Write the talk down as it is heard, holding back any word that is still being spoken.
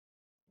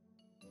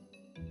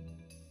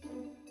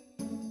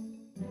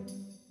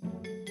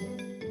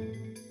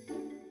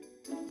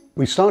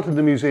We started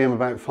the museum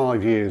about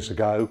 5 years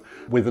ago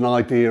with an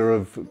idea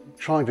of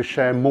trying to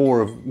share more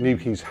of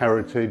Newquay's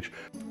heritage.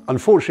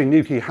 Unfortunately,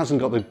 Newquay hasn't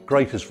got the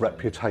greatest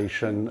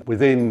reputation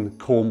within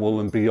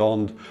Cornwall and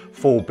beyond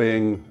for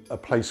being a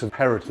place of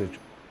heritage.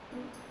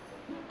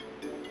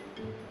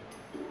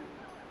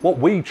 What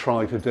we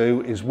try to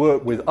do is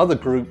work with other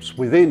groups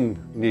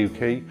within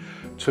Newquay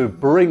to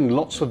bring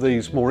lots of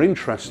these more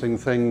interesting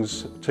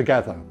things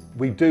together.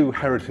 We do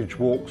heritage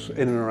walks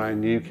in and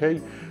around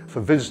Newquay for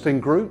visiting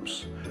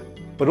groups,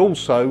 but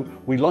also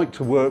we like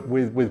to work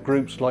with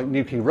groups like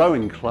Newquay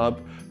Rowing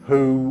Club,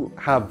 who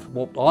have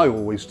what I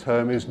always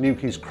term is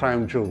Newquay's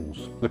crown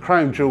jewels. The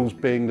crown jewels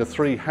being the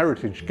 3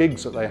 heritage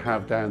gigs that they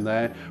have down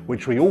there,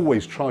 which we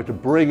always try to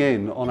bring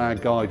in on our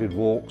guided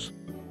walks.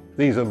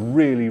 These are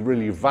really,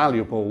 really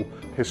valuable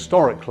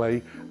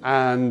historically,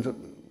 and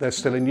they're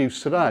still in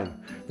use today.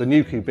 The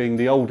Newquay being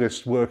the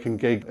oldest working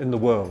gig in the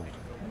world.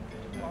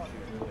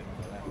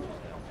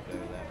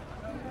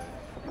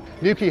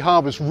 Newquay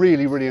Harbour is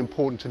really, really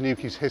important to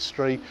Newquay's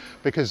history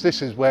because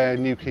this is where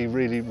Newquay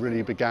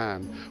really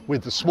began.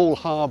 With the small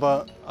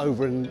harbour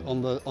over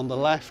on the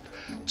left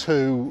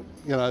to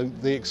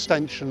the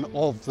extension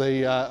of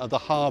the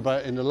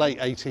harbour in the late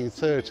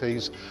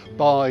 1830s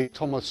by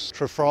Thomas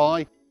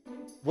Trefry.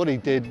 What he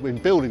did when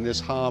building this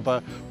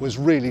harbour was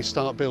really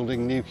start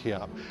building Newquay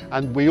up,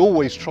 and we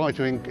always try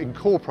to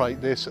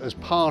incorporate this as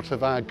part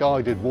of our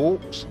guided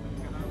walks.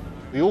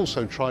 We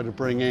also try to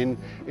bring in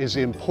is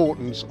the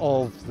importance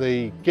of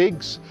the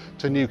gigs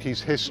to Newquay's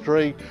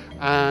history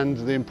and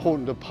the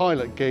importance of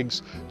pilot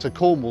gigs to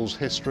Cornwall's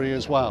history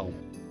as well.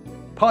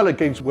 Pilot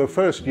gigs were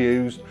first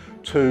used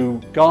to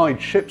guide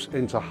ships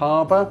into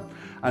harbour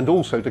and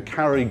also to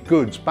carry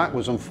goods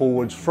backwards and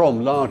forwards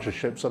from larger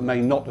ships that may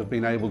not have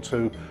been able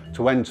to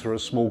enter a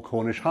small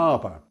Cornish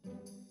harbour.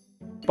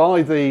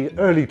 By the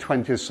early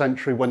 20th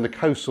century, when the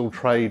coastal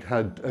trade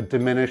had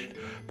diminished,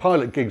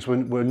 pilot gigs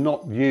were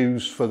not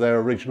used for their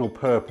original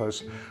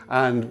purpose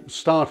and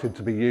started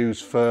to be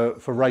used for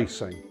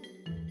racing.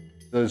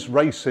 There's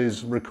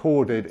races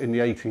recorded in the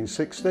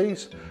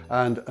 1860s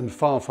and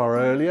far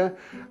earlier.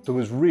 There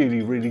was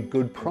really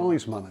good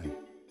prize money.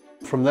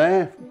 From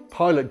there,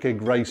 pilot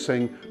gig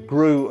racing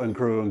grew and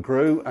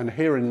grew, and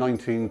here in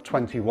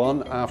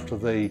 1921, after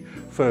the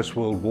First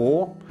World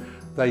War,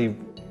 they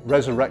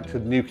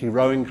resurrected Newquay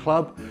Rowing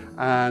Club,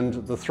 and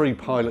the 3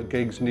 pilot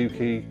gigs,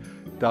 Newquay,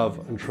 Dove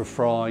and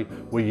Trefry,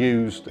 were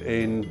used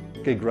in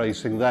gig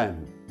racing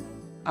then.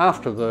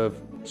 After the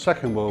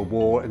Second World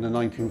War in the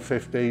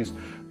 1950s,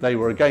 they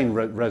were again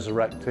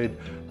resurrected,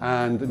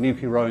 and the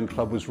Newquay Rowing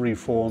Club was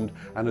reformed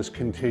and has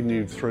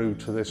continued through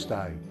to this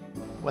day.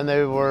 When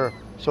they were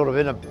sort of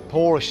in a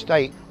poor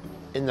state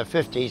in the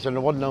 50s and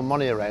there wasn't no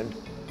money around,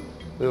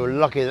 we were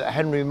lucky that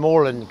Henry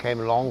Moreland came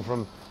along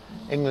from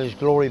England's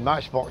Glory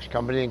Matchbox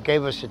Company and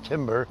gave us the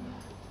timber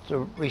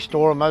to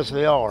restore them as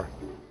they are.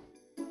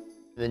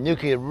 The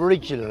Newquay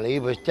originally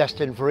was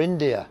destined for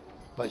India,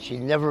 but she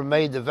never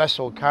made the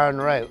vessel carrying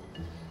her out,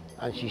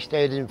 and she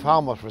stayed in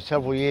Falmouth for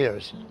several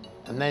years,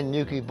 and then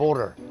Newquay bought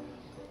her.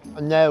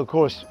 And now, of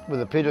course, with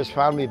the Peters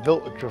family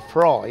built the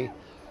Trefry,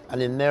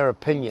 and in their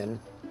opinion,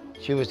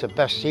 she was the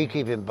best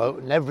seakeeping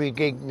boat, and every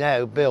gig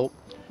now built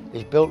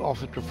is built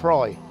off the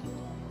Trefry.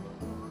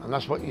 And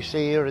that's what you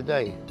see here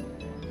today.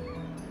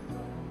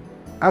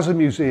 As a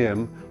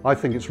museum, I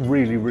think it's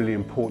really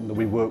important that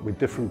we work with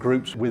different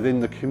groups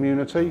within the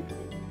community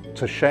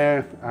to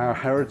share our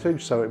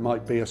heritage. So it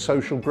might be a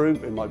social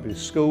group, it might be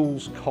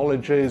schools,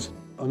 colleges,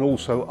 and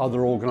also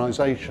other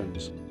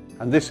organisations.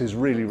 And this is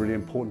really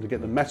important to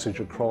get the message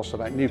across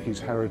about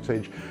Newquay's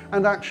heritage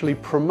and actually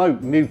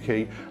promote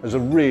Newquay as a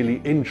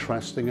really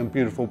interesting and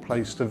beautiful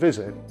place to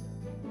visit.